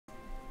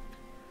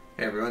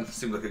Hey everyone,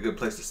 seems like a good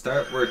place to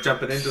start. We're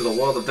jumping into the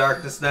world of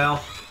darkness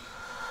now.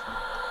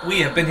 We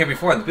have been here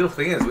before, and the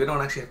beautiful thing is we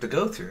don't actually have to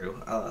go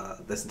through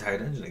this entire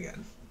dungeon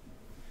again.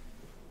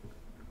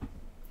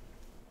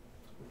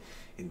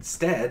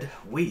 Instead,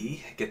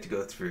 we get to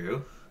go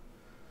through,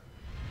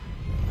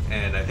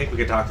 and I think we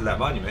can talk to that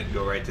monument and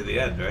go right to the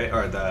end, right?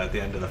 Or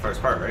the end of the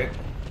first part, right?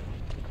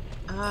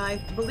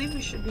 I believe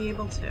we should be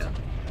able to.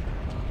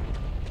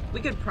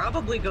 We could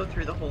probably go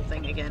through the whole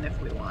thing again if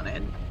we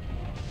wanted.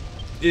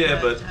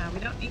 Yeah, but we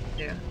don't need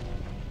to.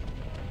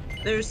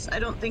 There's, I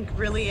don't think,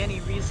 really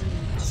any reason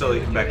to so do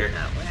it Becker.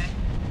 that way.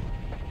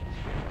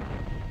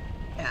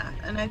 Yeah,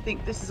 and I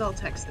think this is all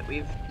text that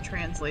we've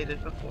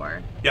translated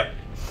before. Yep.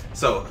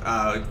 So,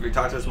 we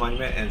talk to this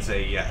monument and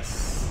say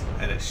yes.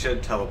 And it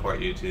should teleport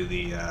you to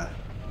the end.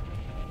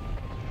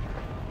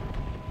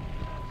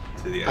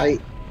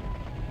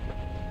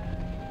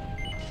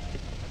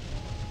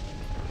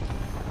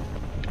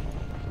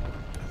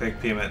 I think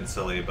Piamet and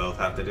Silly both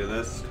have to do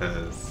this,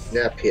 because...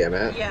 Yeah,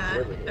 Piamet.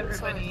 Yeah,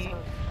 everybody.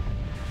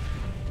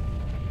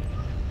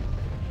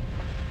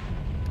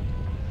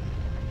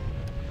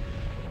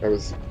 I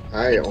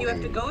think you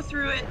have to go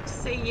through it,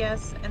 say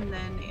yes, and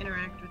then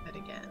interact with it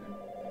again.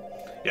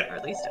 Yeah. Or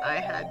at least I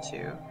had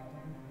to.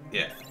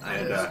 Yeah,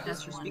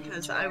 That's just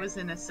because I was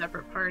in a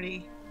separate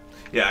party.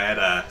 Yeah, I had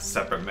a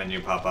separate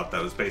menu pop up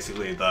that was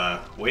basically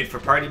the wait for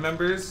party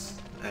members,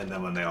 and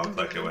then when they all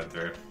clicked, it went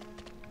through.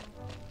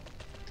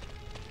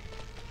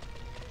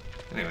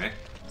 Anyway,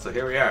 so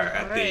here we are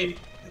at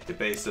the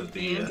base of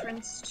the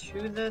entrance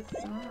to the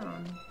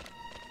throne.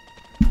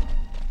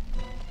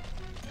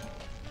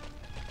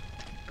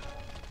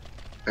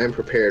 I'm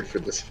prepared for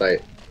this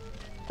fight.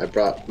 I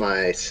brought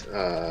my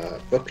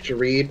book to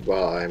read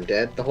while I'm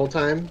dead the whole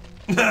time.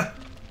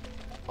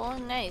 Oh,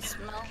 nice.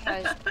 Mel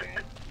has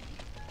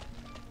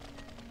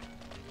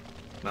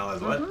Mel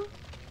has what?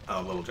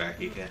 Oh, little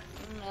Jackie, yeah.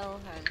 Mel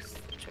has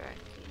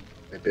Jackie.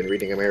 I've been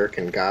reading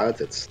American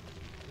Gods. It's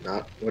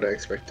not what I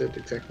expected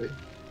exactly.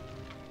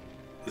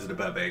 Is it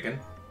about bacon?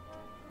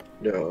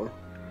 No.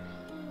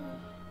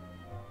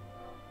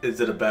 Is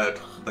it about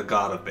the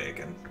god of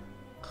bacon?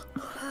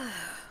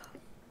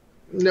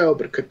 No,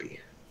 but it could be.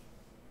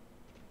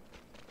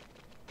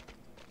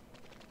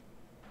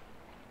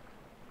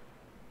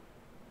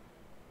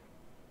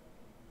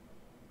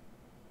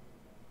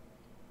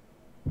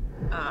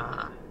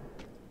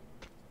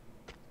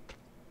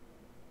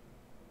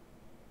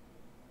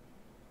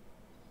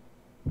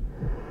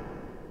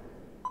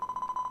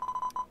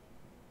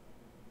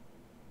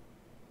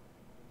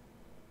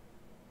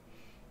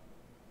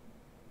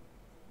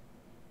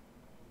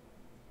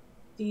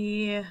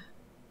 The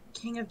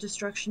King of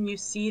Destruction you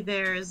see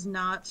there is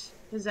not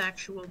his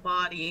actual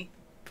body.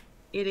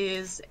 It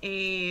is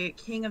a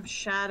King of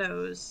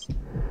Shadows,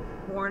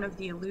 born of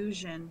the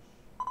illusion.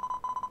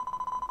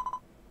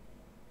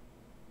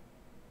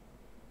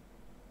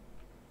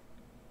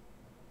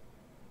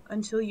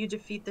 Until you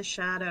defeat the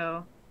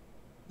shadow,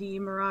 the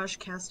mirage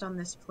cast on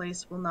this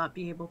place will not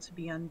be able to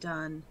be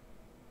undone.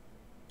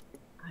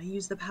 I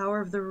use the power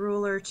of the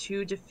ruler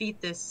to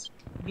defeat this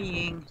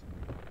being.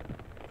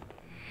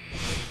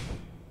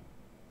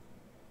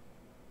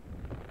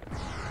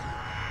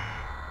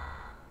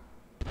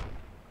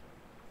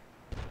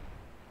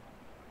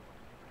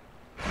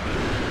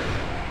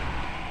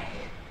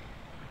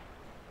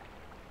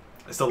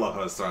 I still love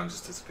how his throne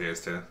just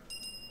disappears too.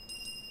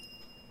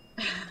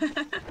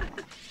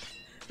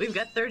 We've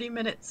got 30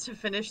 minutes to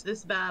finish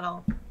this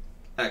battle.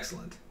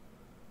 Excellent.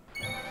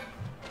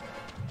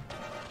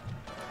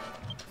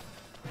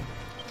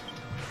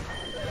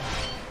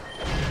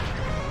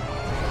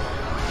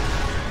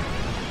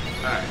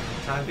 Alright,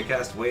 time to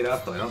cast Weight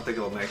Up, though I don't think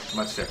it'll make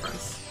much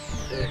difference.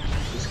 Yeah,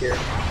 I'm scared.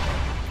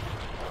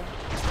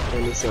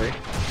 On this way.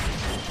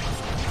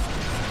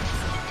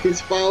 He's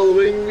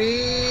following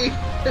me!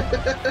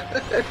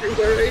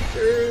 Everywhere I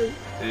turn!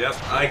 Yep,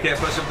 I can't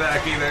push him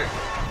back either.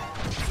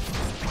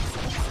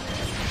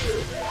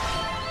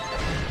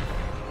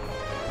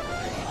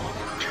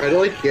 Try to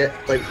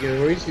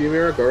when we see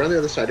Miro go around the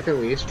other side of him,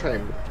 we need to try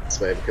and move this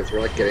way because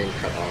we're getting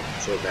cut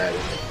off so bad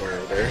in the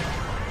corner there.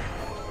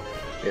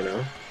 You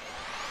know?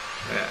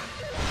 Yeah.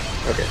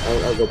 Okay,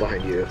 I'll go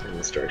behind you in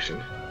this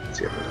direction.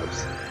 See if it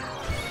helps.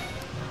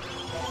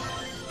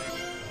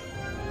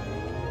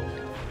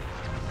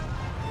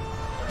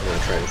 I'm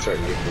gonna try and start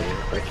nuking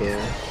if I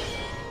can.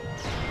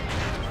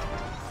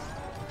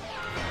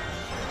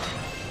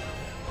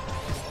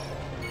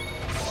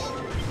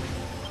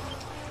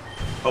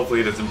 Hopefully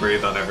he doesn't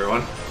breathe on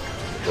everyone.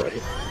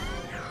 Right.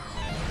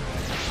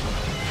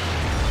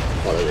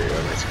 Oh, there we go.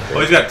 Nice.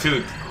 Well, he's got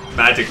 2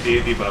 magic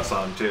debuffs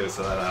on him too,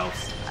 so that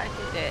helps. I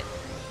did it.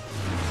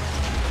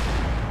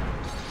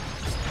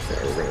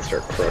 Yeah, we're gonna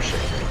start crushing.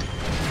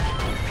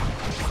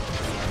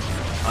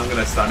 I'm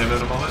gonna stun him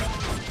in a moment.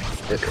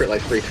 I crit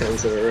like 3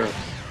 times in a row.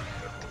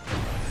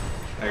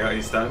 I got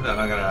you stunned,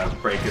 and I'm gonna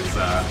break his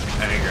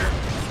anger.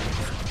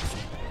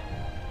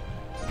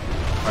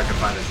 If I can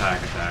find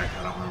attack.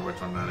 I don't remember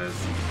which one that is.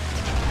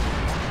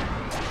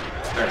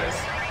 There it is.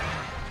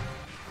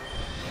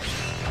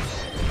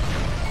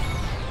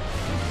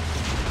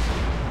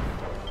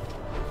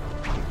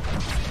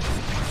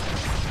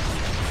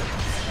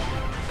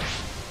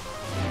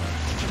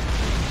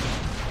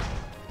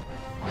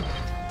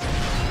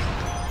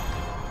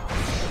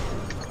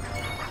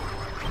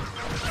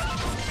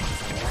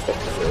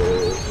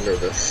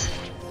 this.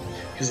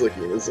 He's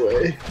looking his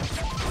way.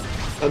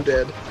 I'm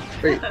dead.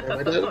 Wait, am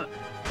I dead?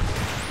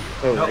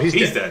 Oh, no,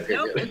 he's dead. Okay,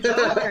 Nope, good. it's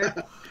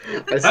over.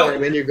 I saw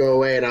him and you go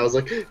away, and I was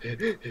like,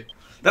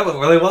 That went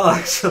really well,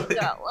 actually.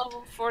 Got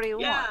level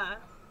 41. Yeah.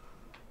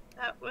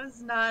 That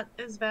was not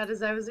as bad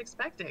as I was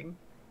expecting.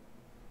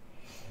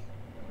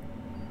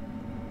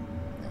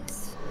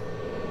 Nice.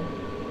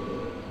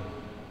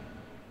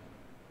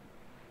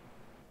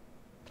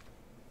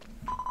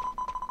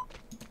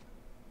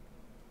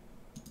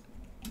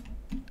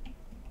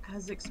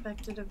 As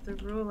expected of the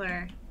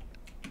ruler,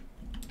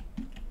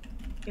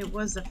 it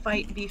was a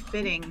fight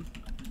befitting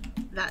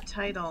that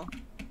title.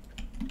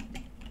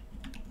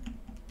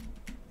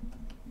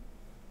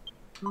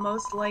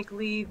 Most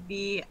likely,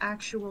 the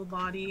actual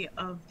body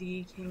of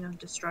the King of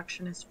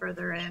Destruction is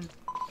further in.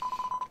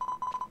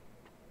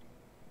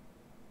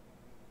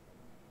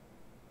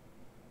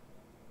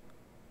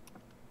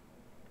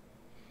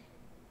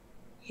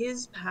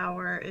 His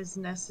power is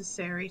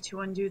necessary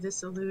to undo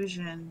this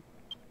illusion.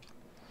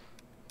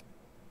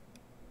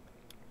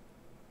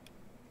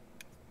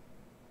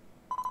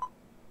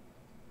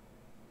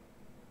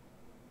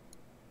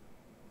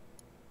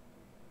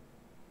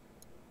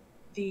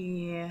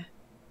 The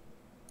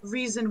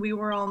reason we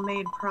were all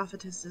made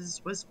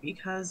prophetesses was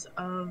because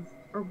of,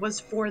 or was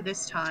for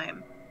this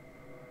time.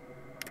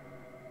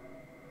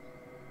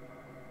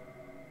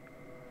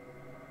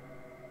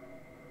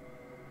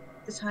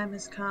 The time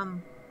has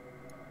come.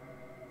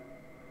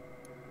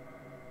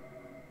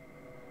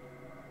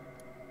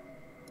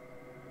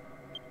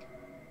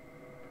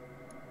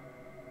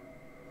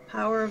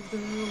 Power of the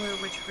ruler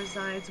which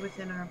resides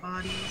within our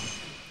bodies.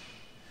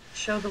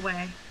 Show the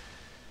way.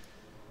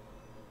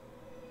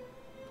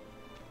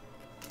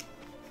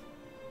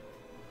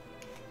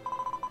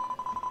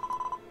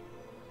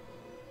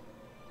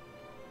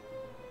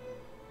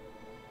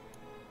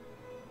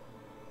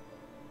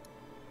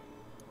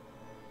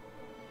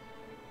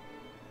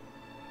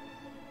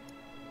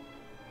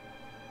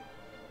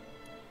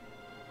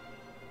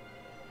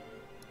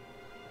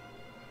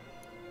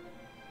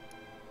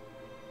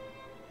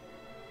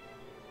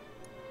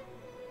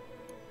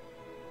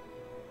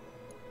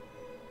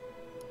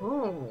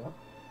 Oh.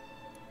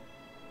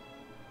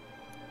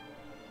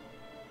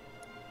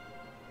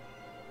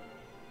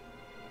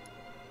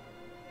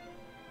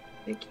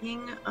 The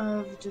King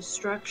of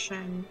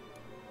Destruction,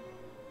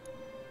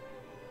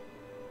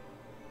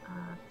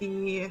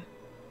 the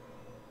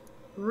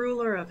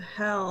ruler of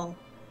Hell,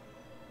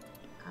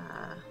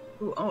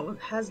 who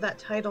has that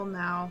title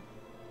now,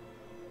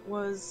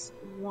 was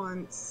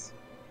once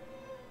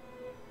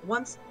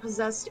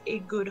possessed a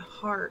good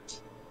heart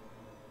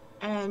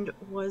and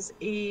was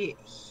a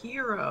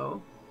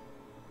hero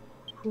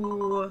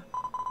who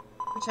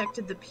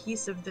protected the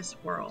peace of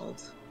this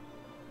world.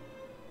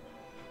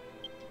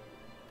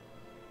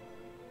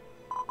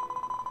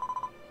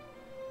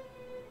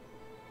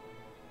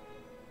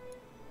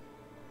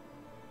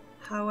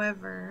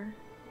 However,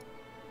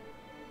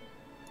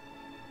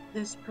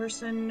 this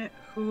person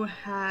who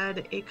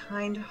had a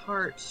kind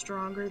heart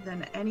stronger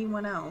than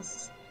anyone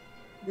else,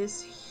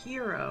 this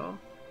hero,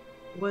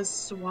 was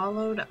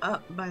swallowed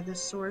up by the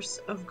source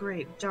of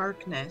great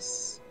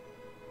darkness.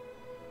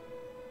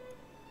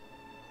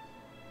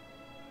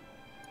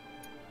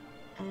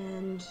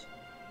 And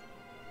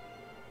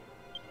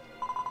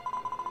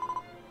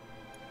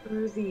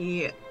through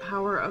the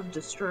power of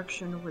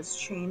destruction was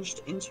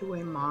changed into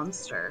a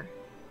monster.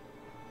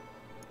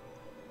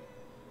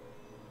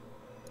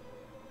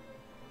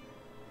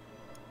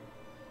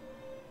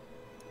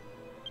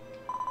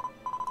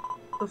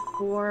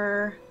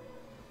 Before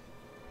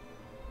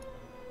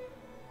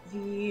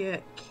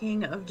the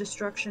King of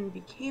Destruction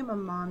became a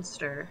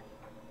monster,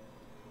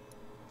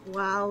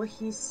 while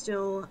he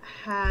still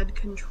had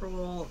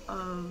control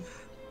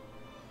of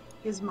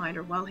his mind,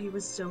 or while he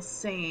was still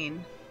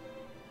sane,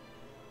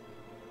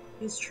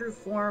 his true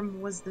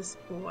form was this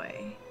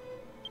boy.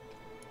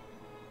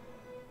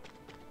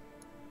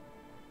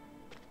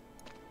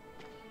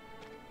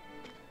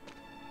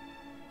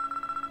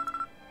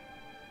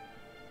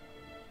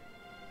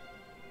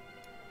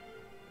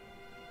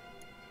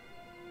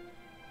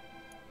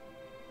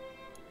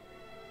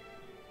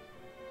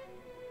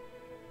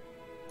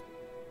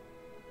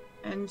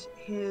 And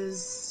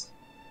his...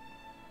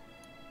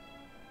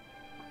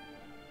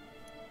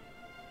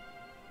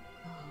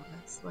 oh,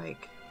 that's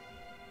like...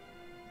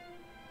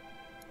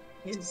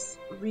 his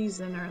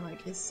reason, or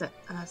like his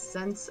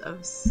sense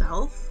of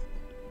self,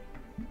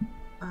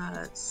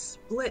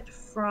 split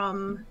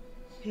from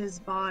his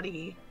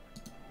body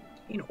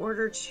in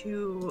order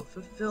to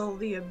fulfill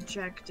the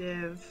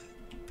objective,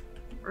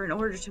 or in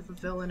order to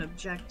fulfill an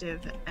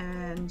objective,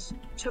 and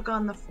took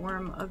on the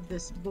form of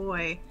this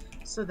boy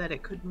so that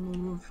it could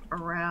move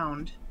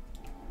around.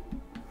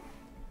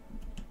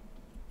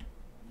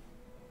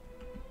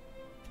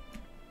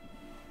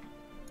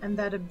 And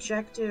that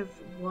objective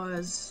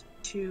was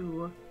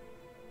to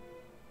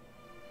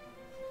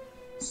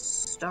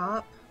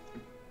stop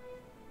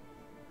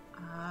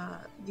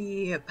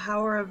the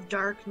power of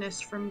darkness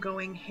from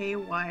going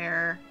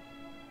haywire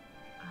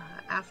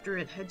after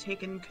it had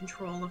taken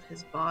control of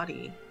his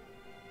body.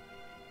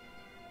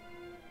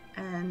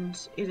 And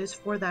it is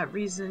for that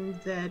reason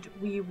that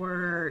we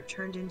were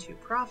turned into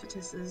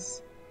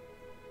prophetesses.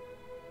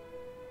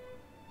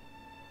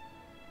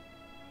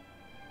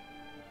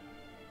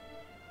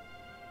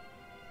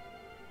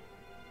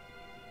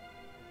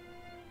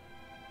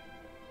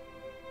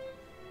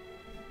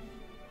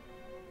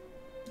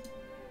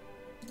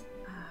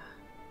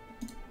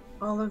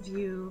 All of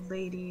you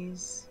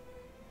ladies,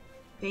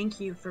 thank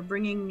you for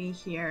bringing me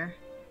here.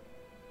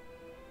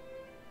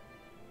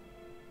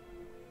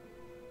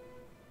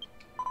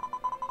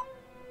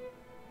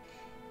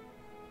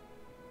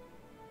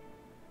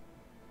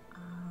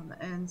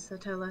 And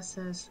Satella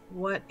says,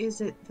 what is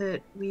it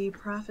that we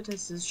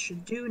prophetesses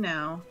should do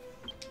now?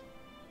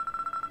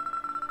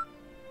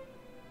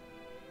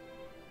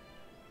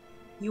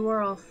 You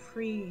are all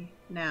free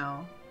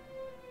now.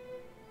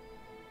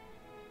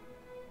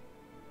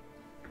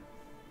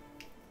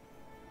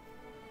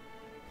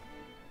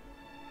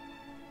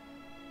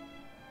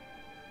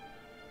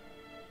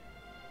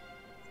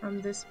 From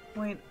this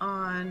point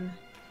on,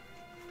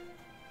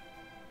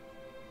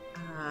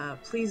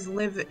 please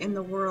live in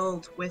the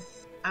world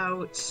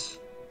without...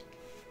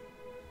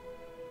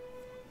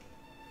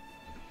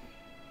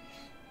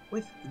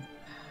 it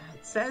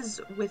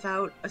says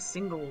without a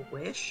single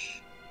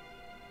wish,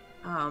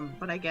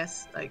 but I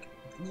guess, like,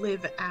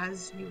 live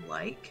as you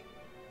like.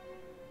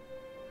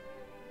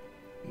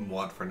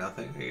 Want for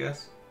nothing, I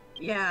guess?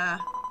 Yeah,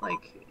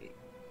 like...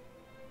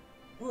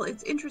 Well,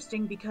 it's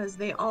interesting because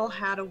they all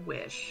had a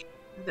wish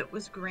that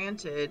was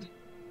granted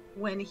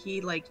when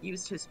he, like,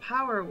 used his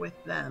power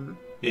with them.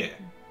 Yeah.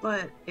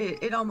 But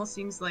it almost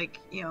seems like,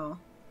 you know,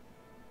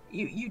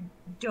 you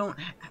don't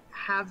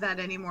have that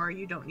anymore.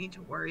 You don't need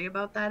to worry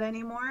about that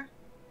anymore.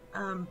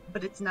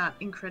 But it's not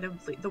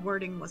incredibly... The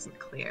wording wasn't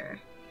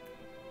clear.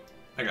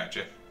 I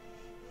gotcha.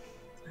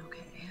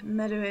 Okay.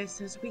 Medue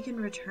says, we can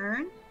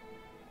return.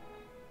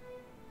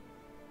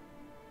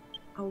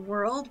 A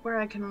world where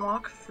I can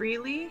walk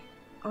freely?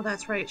 Oh,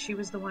 that's right. She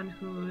was the one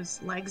whose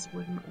legs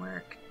wouldn't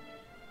work.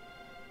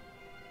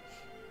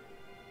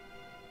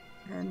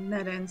 And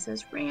Medin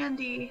says,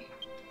 Randy.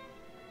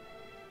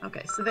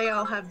 Okay, so they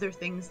all have their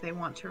things they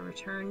want to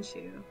return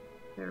to.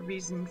 Their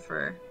reason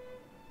for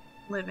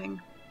living.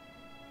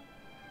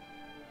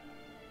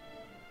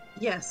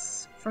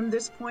 Yes, from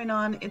this point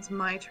on, it's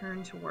my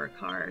turn to work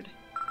hard.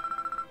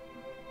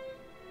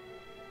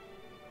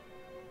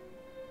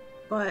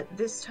 But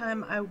this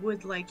time I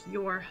would like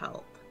your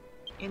help,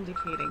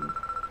 indicating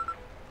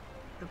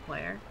the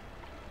player.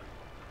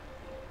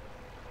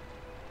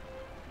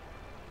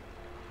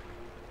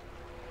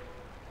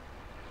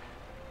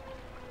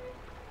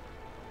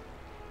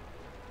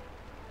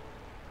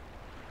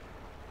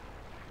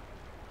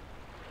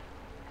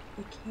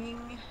 The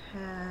king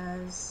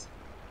has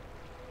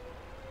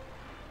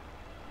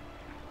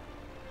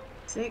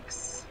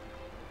 6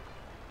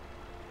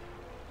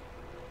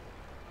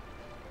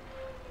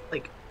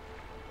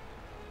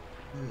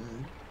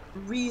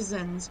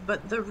 reasons,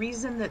 but the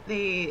reason that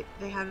they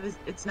have is,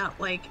 it's not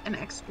like an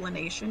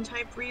explanation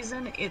type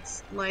reason,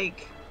 it's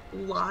like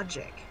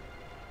logic.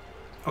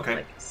 Okay.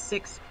 Like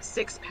six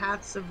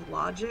paths of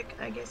logic,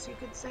 I guess you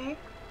could say.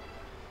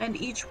 And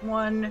each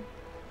one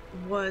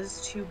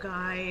was to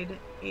guide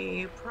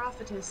a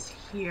prophetess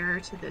here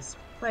to this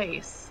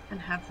place and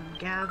have them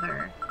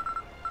gather.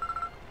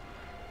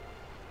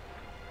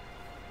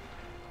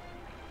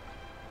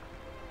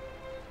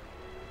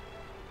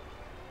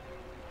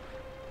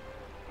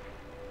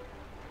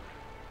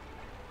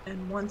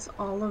 And once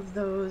all of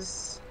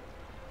those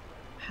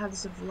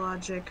paths of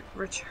logic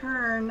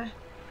return,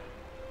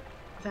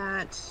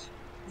 that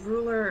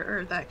ruler,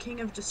 or that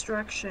king of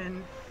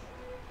destruction,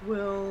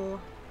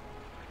 will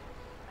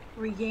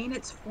regain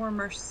its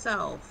former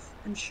self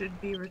and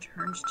should be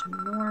returned to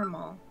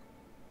normal.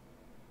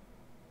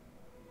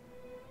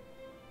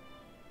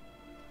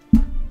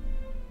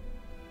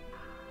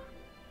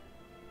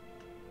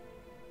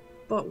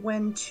 But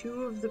when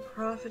 2 of the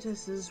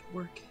prophetesses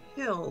were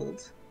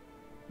killed,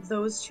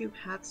 those 2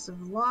 paths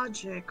of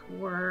logic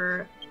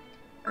were,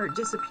 or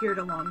disappeared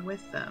along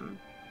with them.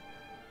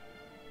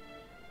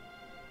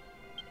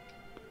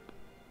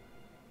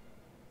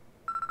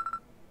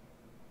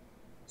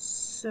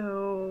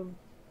 So,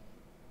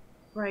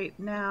 right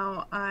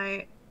now,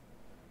 I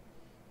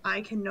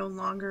can no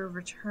longer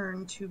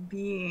return to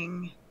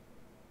being,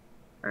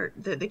 or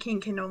the king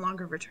can no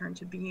longer return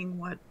to being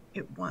what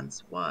it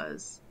once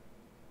was.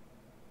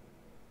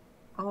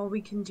 All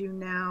we can do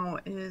now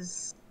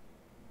is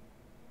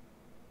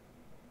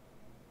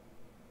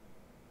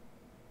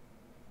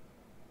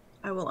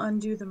I will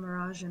undo the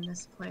mirage in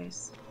this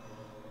place.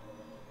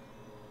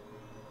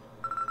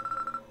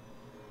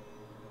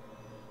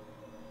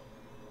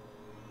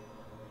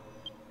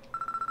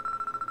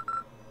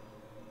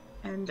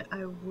 And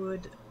I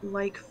would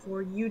like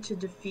for you to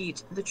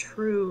defeat the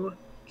true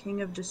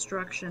King of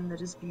Destruction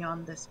that is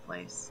beyond this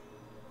place.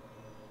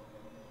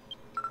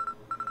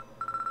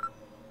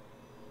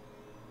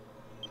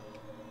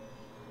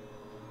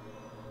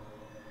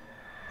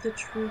 The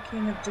true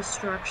King of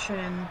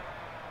Destruction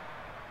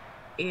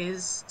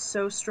is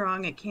so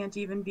strong it can't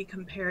even be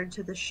compared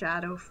to the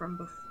shadow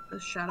from the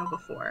shadow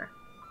before.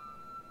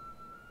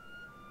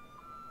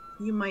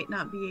 You might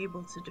not be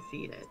able to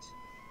defeat it.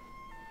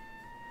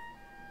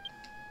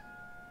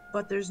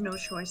 But there's no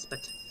choice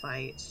but to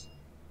fight.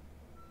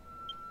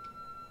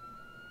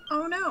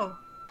 Oh no!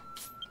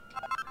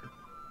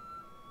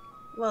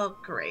 Well,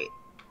 great.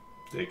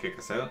 Did he kick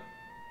us out?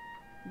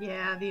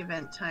 Yeah, the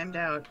event timed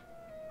out.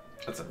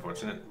 That's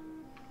unfortunate.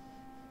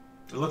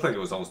 It looked like it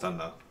was almost done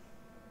though.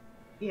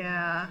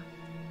 Yeah.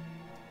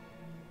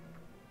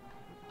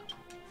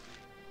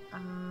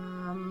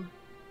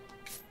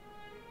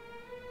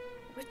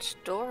 Which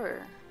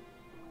door?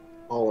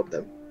 All of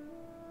them.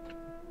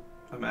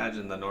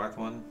 Imagine the north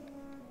one.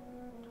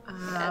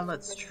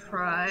 Let's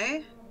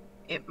try.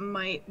 It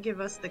might give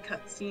us the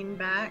cutscene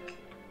back.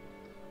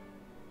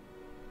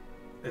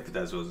 If it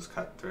does, we'll just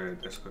cut through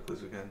it as quickly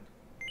as we can.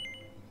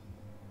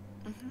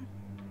 Mm-hmm.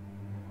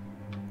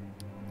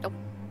 Nope.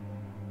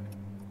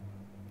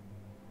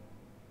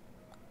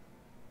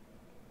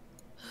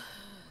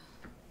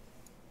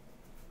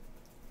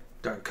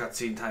 Darn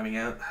cutscene timing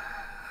out.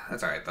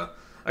 That's alright though.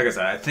 Like I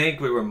said, I think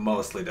we were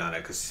mostly done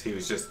it because he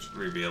was just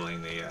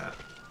revealing the.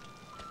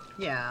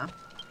 Yeah.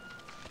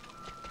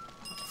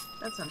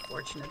 That's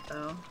unfortunate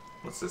though.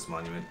 What's this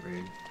monument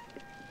read?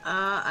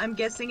 I'm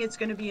guessing it's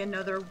going to be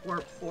another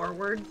warp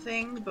forward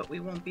thing, but we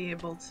won't be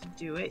able to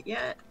do it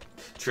yet.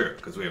 True,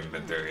 because we haven't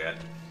been there yet.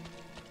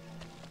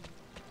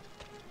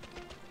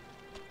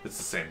 It's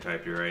the same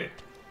type, you're right.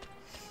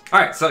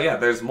 Alright, so yeah,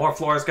 there's more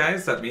floors,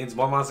 guys. That means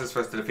more monsters for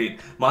us to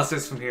defeat.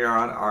 Monsters from here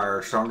on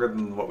are stronger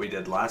than what we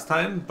did last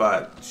time,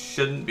 but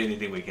shouldn't be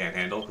anything we can't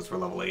handle because we're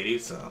level 80,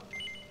 so...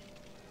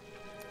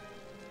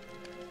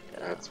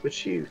 That's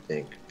what you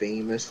think.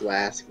 Famous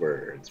last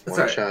words. That's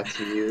One right. shot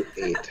to you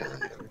 8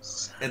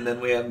 times. And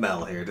then we have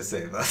Mel here to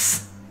save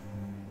us.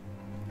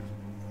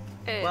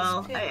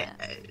 Well,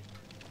 Spirit.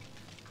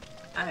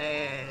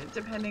 I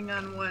depending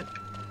on what...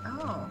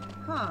 Oh,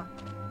 huh.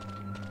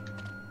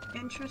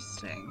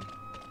 Interesting.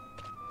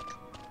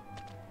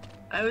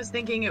 I was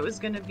thinking it was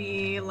going to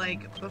be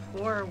like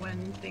before when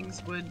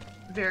things would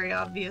very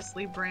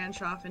obviously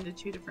branch off into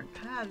 2 different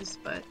paths,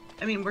 but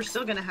I mean, we're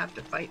still going to have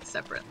to fight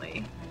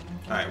separately.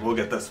 Alright, we'll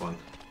get this one.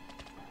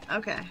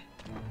 Okay.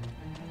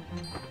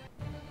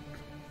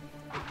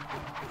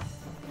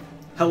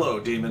 Hello,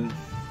 demon.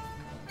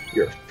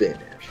 You're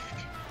finished.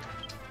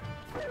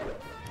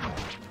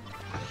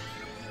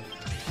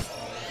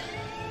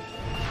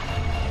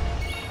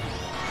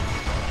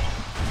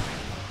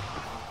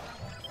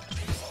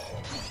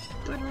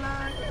 Good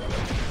luck.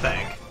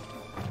 Thank.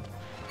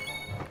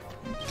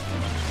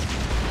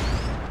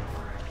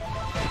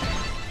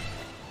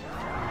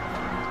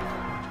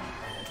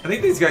 I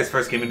think these guys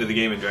first came into the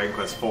game in Dragon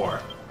Quest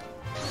IV.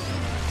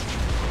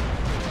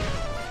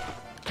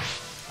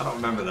 I don't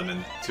remember them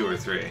in 2 or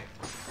 3. I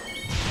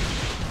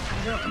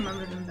don't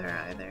remember them there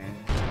either.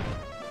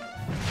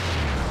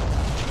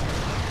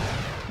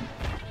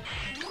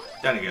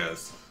 Down he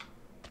goes.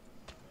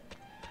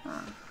 Huh.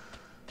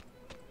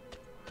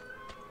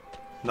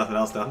 Nothing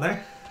else down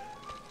there?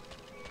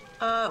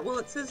 Well,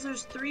 it says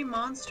there's 3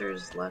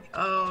 monsters left.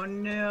 Oh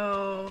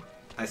no.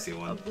 I see A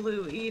one.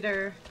 blue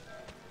eater.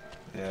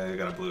 Yeah, we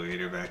got a blue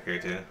eater back here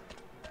too.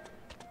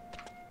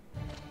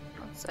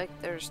 Looks like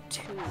there's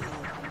 2.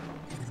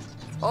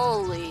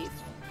 Holy.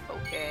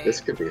 Okay.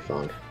 This could be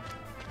fun.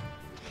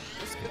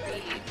 This could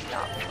be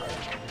not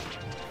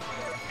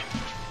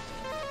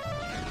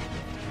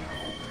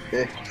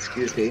fun.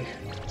 Excuse me.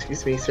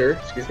 Excuse me, sir.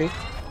 Excuse me.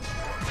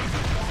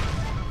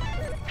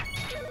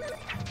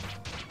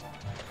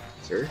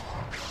 Sir,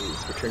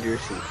 please return to your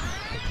seat.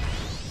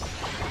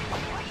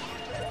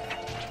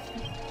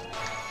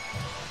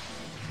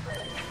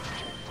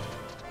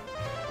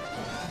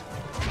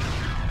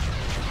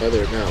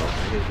 Brother, no,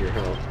 I need your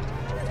help.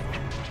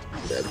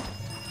 I'm dead.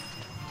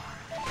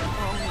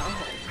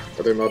 Oh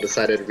Brother Mo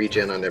decided to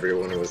regen on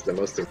everyone. It was the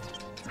most...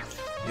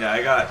 Yeah,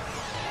 I got...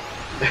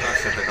 Oh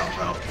shit, they called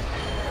help.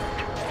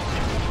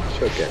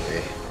 Choke at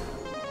me.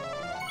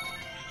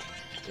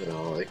 You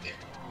know, like...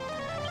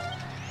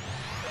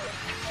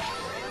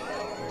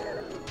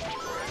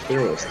 They're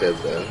almost dead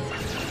though.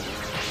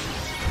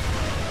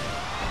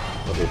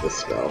 I'll do this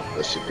spell.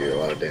 This should do a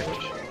lot of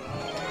damage.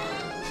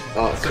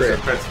 Oh, It's crit.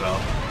 a crit spell.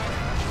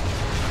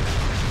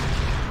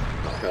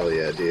 Oh, hell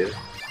yeah, dude.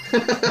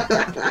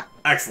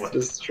 Excellent.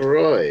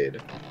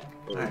 Destroyed.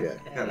 What do we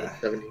Alright, got? got a...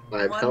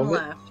 75 One helmet.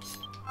 left.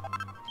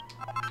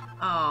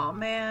 Oh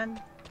man.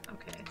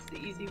 Okay, it's the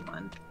easy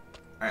one.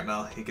 Alright,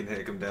 Mel, you can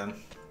take him down.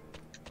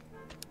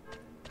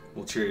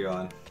 We'll cheer you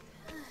on.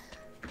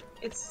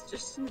 It's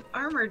just an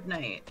armored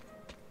knight.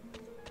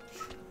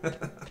 Yeah,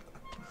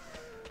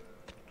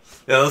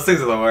 those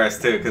things are the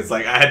worst too, because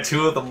like I had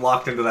 2 of them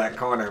locked into that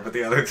corner, but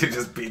the other 2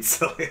 just beat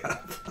silly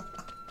up.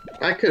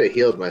 I could have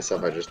healed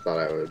myself. I just thought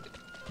I would.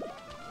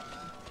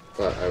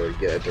 Thought I would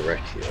get a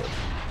direct heal.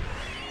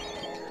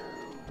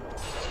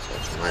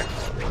 That's my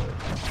fault.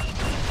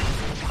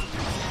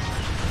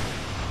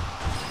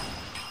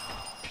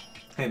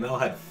 Hey, Mel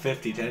had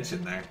 50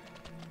 tension there.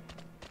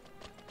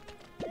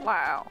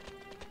 Wow.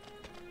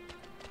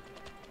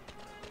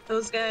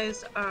 Those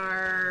guys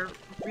are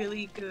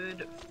really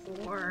good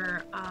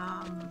for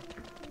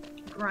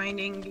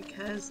grinding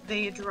because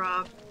they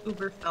drop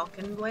Uber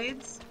Falcon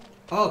blades.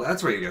 Oh,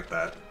 that's where you get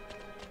that.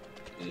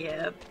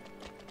 Yep.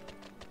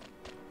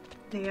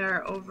 They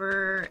are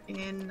over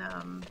in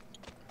I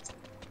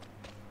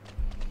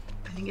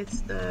think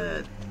it's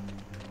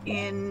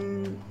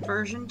in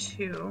version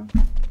 2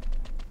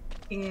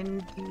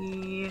 in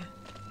the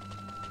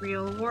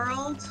real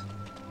world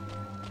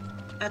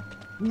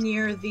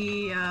near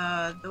the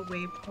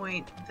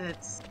waypoint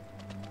that's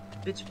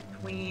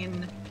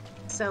between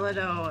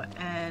Celedo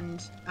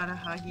and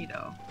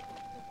Arahagiro.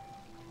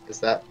 Is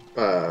that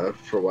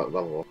for what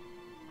level?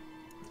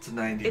 It's a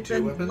 92 It's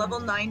a weapon? level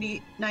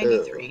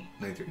 93.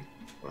 93.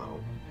 Wow.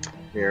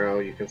 Miro,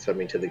 you can sub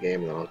me to the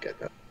game and I'll get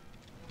that.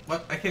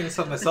 What? I can't even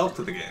sub myself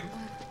to the game.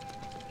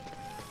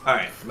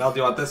 Alright, Mel, do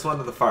you want this one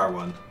or the far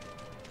one?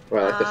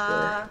 Well, I like this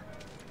better.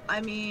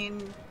 I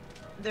mean,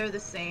 they're the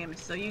same,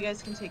 so you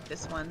guys can take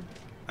this one.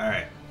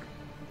 Alright.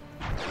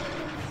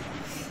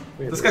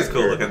 This guy's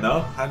cool looking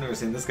though. I've never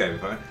seen this guy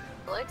before.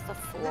 I like the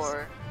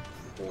floor.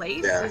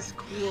 Place Yeah. is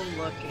cool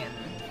looking.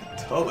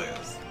 Totally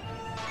is.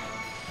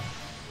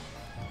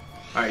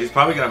 Alright, he's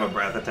probably gonna have a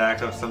breath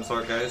attack of some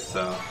sort, guys,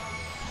 so.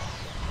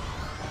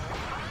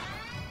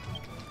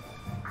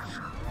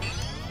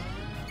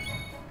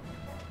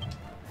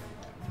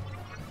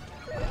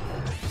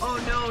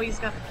 Oh no, he's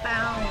got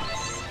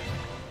bounce.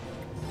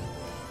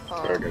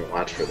 We're gonna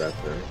watch for that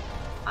then.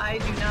 I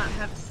do not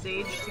have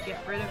Sage to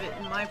get rid of it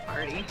in my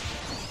party.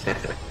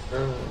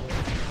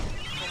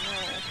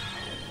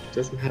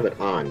 Doesn't have it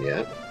on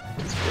yet.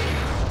 That's good.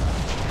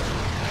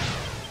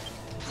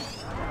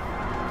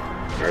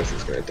 Ours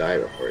is gonna die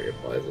before he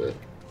applies it.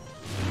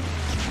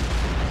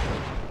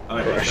 Oh,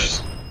 I Rush.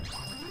 hate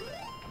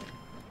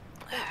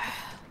that.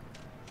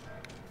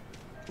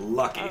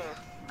 Lucky. Oh,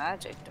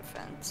 magic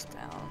defense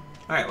down.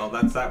 Alright, well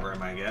that's that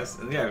room, I guess.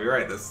 And yeah, you're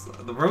right.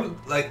 The room,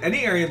 like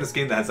any area in this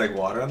game that has like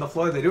water on the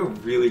floor, they do a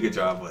really good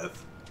job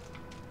with.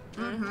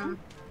 Mm-hmm.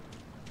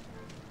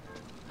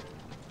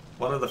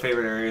 One of the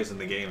favorite areas in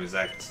the game is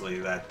actually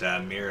that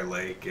mirror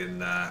lake in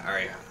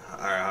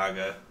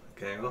Arahaga.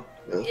 Okay, well.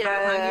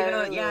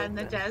 Yeah, in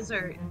the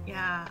desert.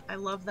 Yeah, I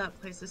love that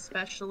place,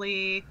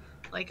 especially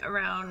like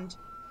around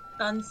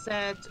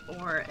sunset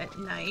or at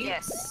night.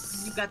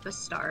 Yes. You've got the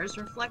stars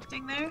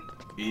reflecting there.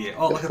 Yeah.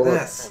 Oh, look at Before-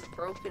 this. The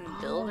broken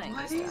Oh, buildings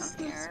what down is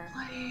this here.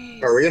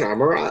 place? Are we in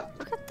Amarat?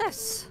 Look at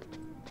this.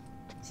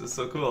 This is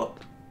so cool.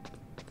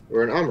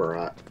 We're in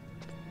Amarat.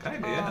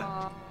 Kinda, yeah.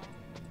 Aw,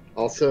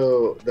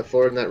 Also, the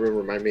floor in that room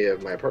remind me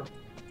of my apartment.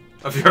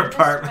 Of your I miss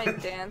my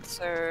apartment.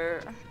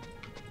 dancer.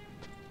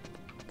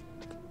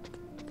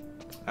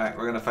 Alright,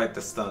 we're gonna fight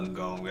the stun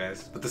golem,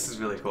 guys. But this is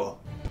really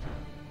cool.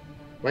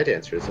 My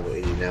dancer is level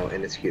 80 now,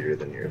 and it's cuter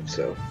than yours,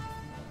 so.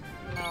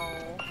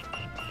 No.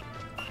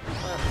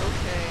 But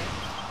okay.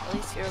 At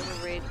least you're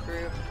of a raid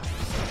group.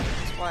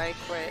 That's why I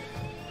quit.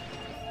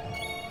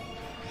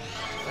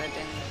 But I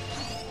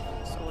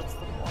didn't. So what's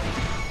the point?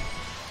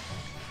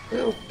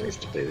 Well, I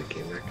used to play the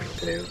game back in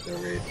the day with no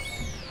raid.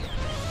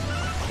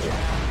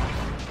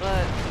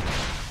 But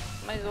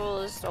my goal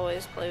is to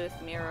always play with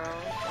Miro.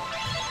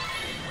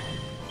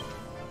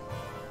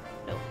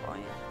 No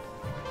point.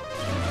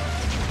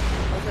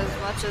 With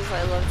as much as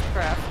I loved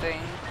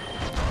crafting.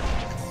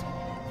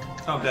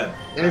 Oh, I'm dead.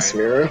 Nice,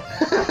 Alright.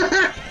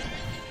 Miro.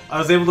 I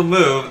was able to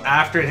move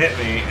after it hit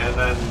me, and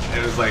then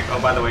it was like,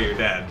 oh, by the way, you're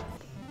dead.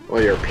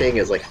 Well, your ping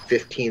is like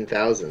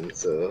 15,000,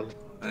 so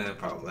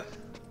Probably.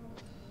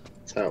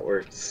 that's how it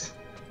works.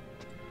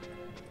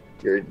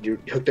 You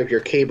hooked up your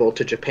cable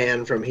to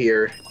Japan from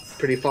here,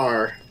 pretty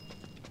far,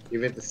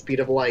 even at the speed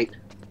of light.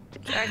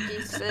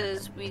 Jackie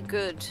says we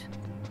good.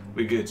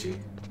 We Gucci.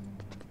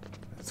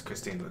 As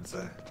Christine would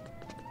say.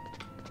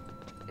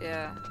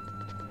 Yeah.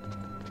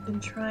 Been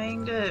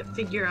trying to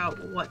figure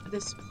out what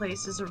this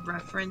place is a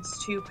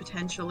reference to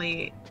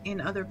potentially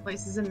in other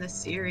places in the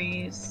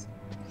series.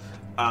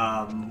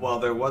 Well,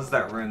 there was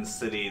that ruined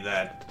city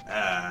that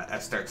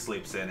Esther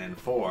sleeps in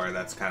 4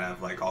 that's kind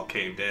of like all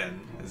caved in.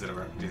 Is it do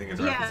you think it's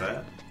a reference to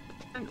that?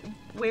 And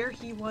where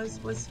he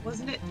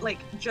wasn't it like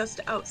just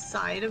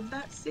outside of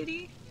that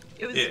city?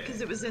 It was Yeah. because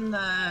it was in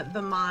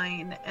the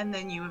mine, and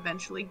then you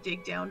eventually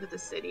dig down to the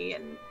city,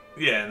 and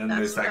Yeah, and then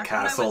there's that that's what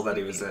I castle was that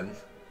he was thinking. in.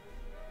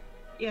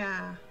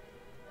 yeah.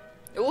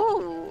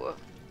 Ooh.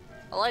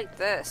 I like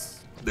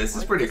this. This I is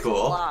like pretty this cool.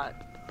 A lot.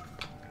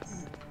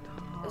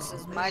 This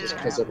is my Just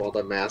jam. because of all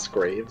the mass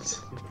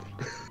graves.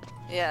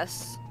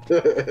 Yes.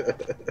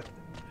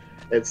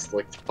 It's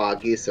like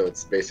foggy, so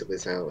it's basically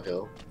Silent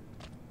Hill.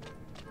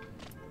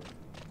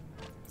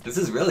 This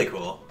is really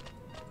cool.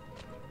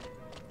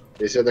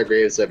 These are the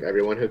graves of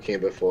everyone who came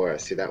before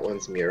us. See, that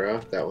one's Miro,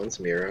 that one's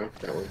Miro,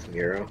 that one's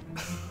Miro,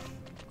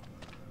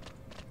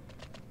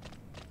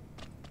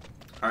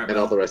 Alright, and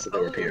all well, the rest of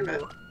them are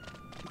Pyramid. Oh.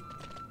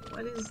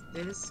 What is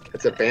this?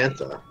 It's a guy?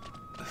 Bantha.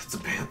 it's a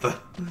Bantha.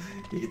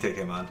 You can take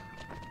him on.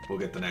 We'll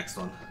get the next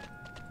one.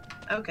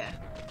 Okay.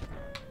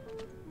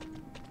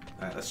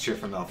 Alright, let's cheer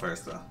for Mel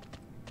first, though.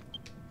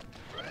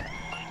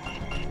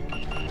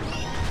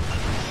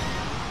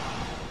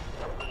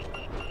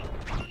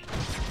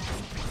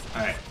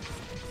 Alright.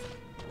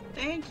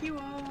 Thank you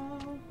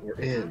all. We're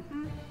in.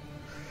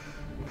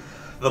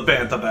 The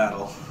Bantha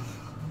battle.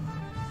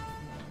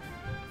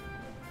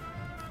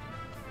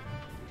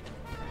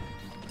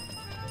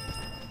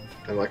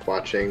 I'm like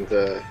watching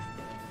the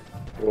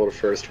World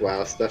First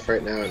WoW stuff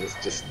right now, and it's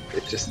just,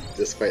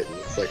 despite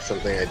it's like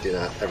something I do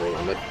not ever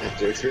want to have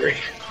to experience.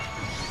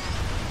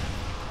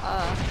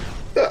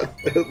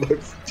 It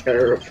looks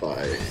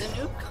terrifying.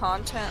 The new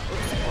content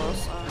looks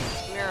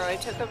awesome. Miro, I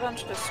took a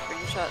bunch of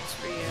screenshots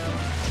for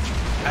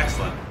you.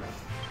 Excellent.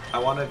 I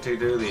wanted to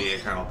do the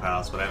Eternal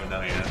Palace, but I haven't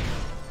done it yet.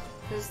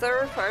 Because there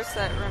were parts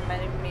that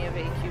reminded me of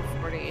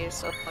AQ40,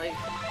 so like,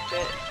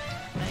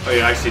 Oh, you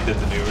actually did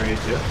the new raid,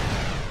 yeah?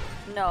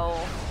 No.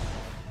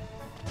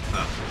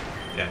 Oh,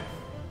 yeah.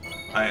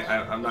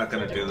 I'm not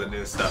gonna do the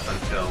new stuff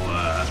until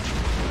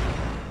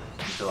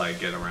I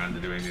get around to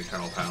doing the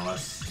Eternal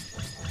Palace.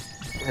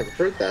 I've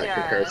heard that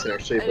comparison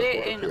actually I did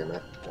it before.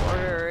 in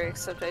order,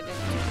 except I didn't do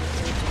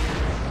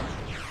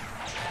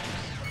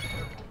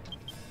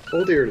the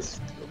Old Ear is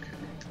okay.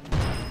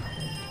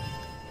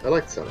 I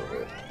like some of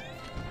it.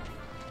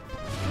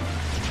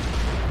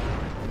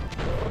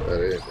 But I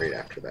didn't read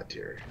after that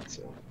tier,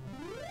 so.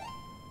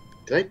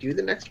 Did I do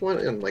the next one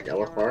in like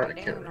LFR? I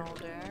can't remember.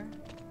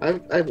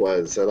 I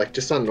was like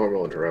just on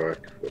normal and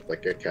heroic with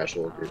like a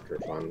casual group for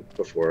fun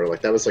before.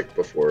 Like that was like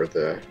before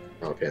the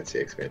Final Fantasy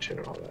expansion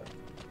and all that.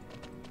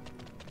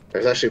 I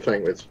was actually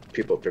playing with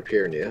people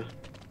preparing you.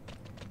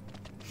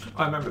 Oh,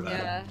 I remember that.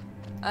 Yeah,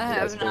 I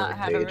have not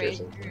had a raid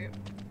group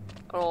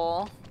at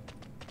all.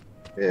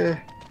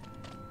 Yeah.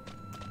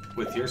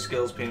 With your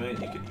skills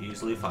payment, you could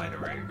easily find a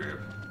raid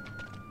group.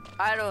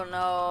 I don't know.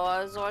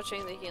 I was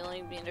watching the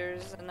healing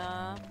meters and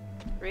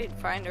Raid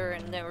Finder,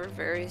 and they were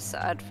very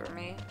sad for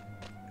me.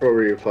 What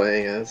were you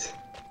playing as?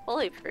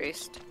 Holy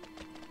Priest.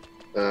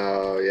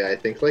 Oh yeah, I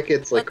think like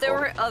it's like. But there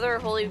were other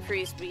Holy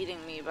Priests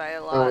beating me by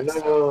a lot. Oh no!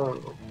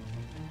 So.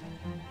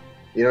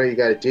 You know what you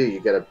gotta do? You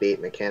gotta bait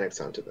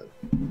mechanics onto them.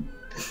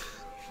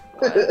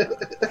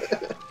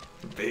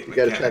 Bait you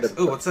gotta try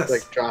to Ooh, what's this?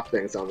 like drop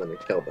things on them and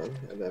kill them,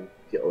 and then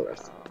heal the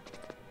rest.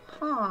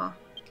 Huh.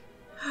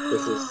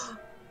 This is.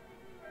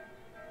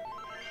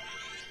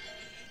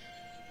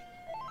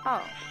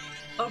 Oh.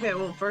 Okay,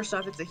 well, first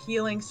off, it's a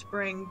healing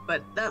spring,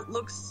 but that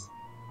looks...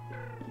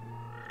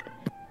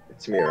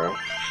 It's Miro.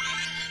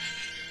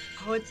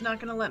 Oh, it's not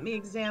gonna let me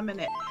examine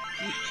it.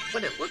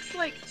 What it looks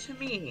like to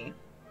me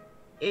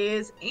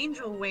is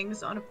angel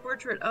wings on a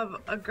portrait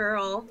of a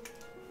girl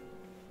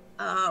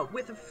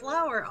with a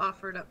flower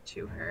offered up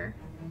to her.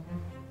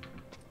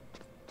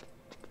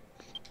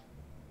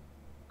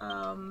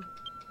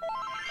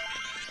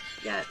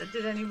 Yeah,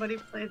 did anybody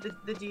play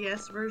the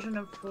DS version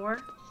of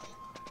 4?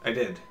 I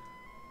did.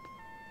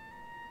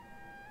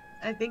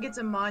 I think it's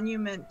a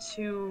monument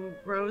to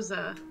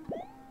Rosa.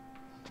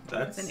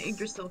 That's an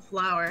Yggdrasil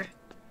flower.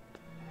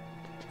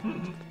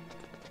 I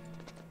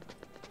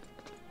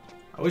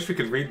wish we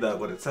could read that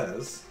what it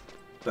says,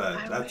 but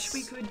I that's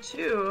wish we could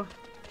too.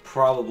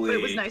 probably. But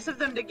it was nice of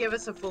them to give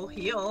us a full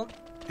heal.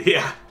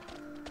 Yeah.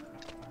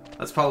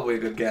 That's probably a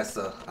good guess,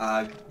 though.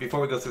 Before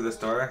we go through this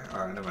door,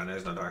 or never mind,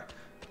 there's no door.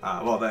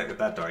 Well,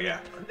 that door, yeah.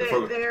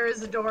 There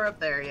is a door up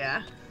there,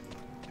 yeah.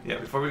 Yeah,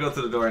 before we go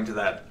through the door into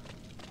that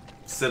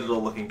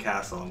citadel-looking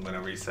castle, I'm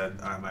gonna reset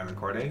my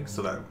recording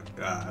so that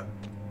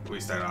we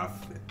start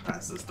off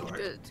past this door.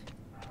 Good.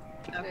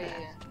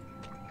 Okay.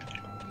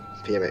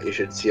 Damn it, you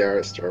should see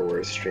our Star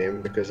Wars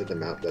stream because of the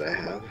mount that I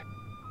have.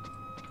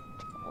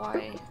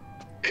 Why?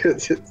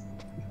 Because it's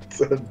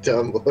so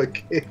dumb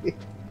looking.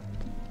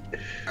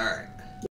 Alright.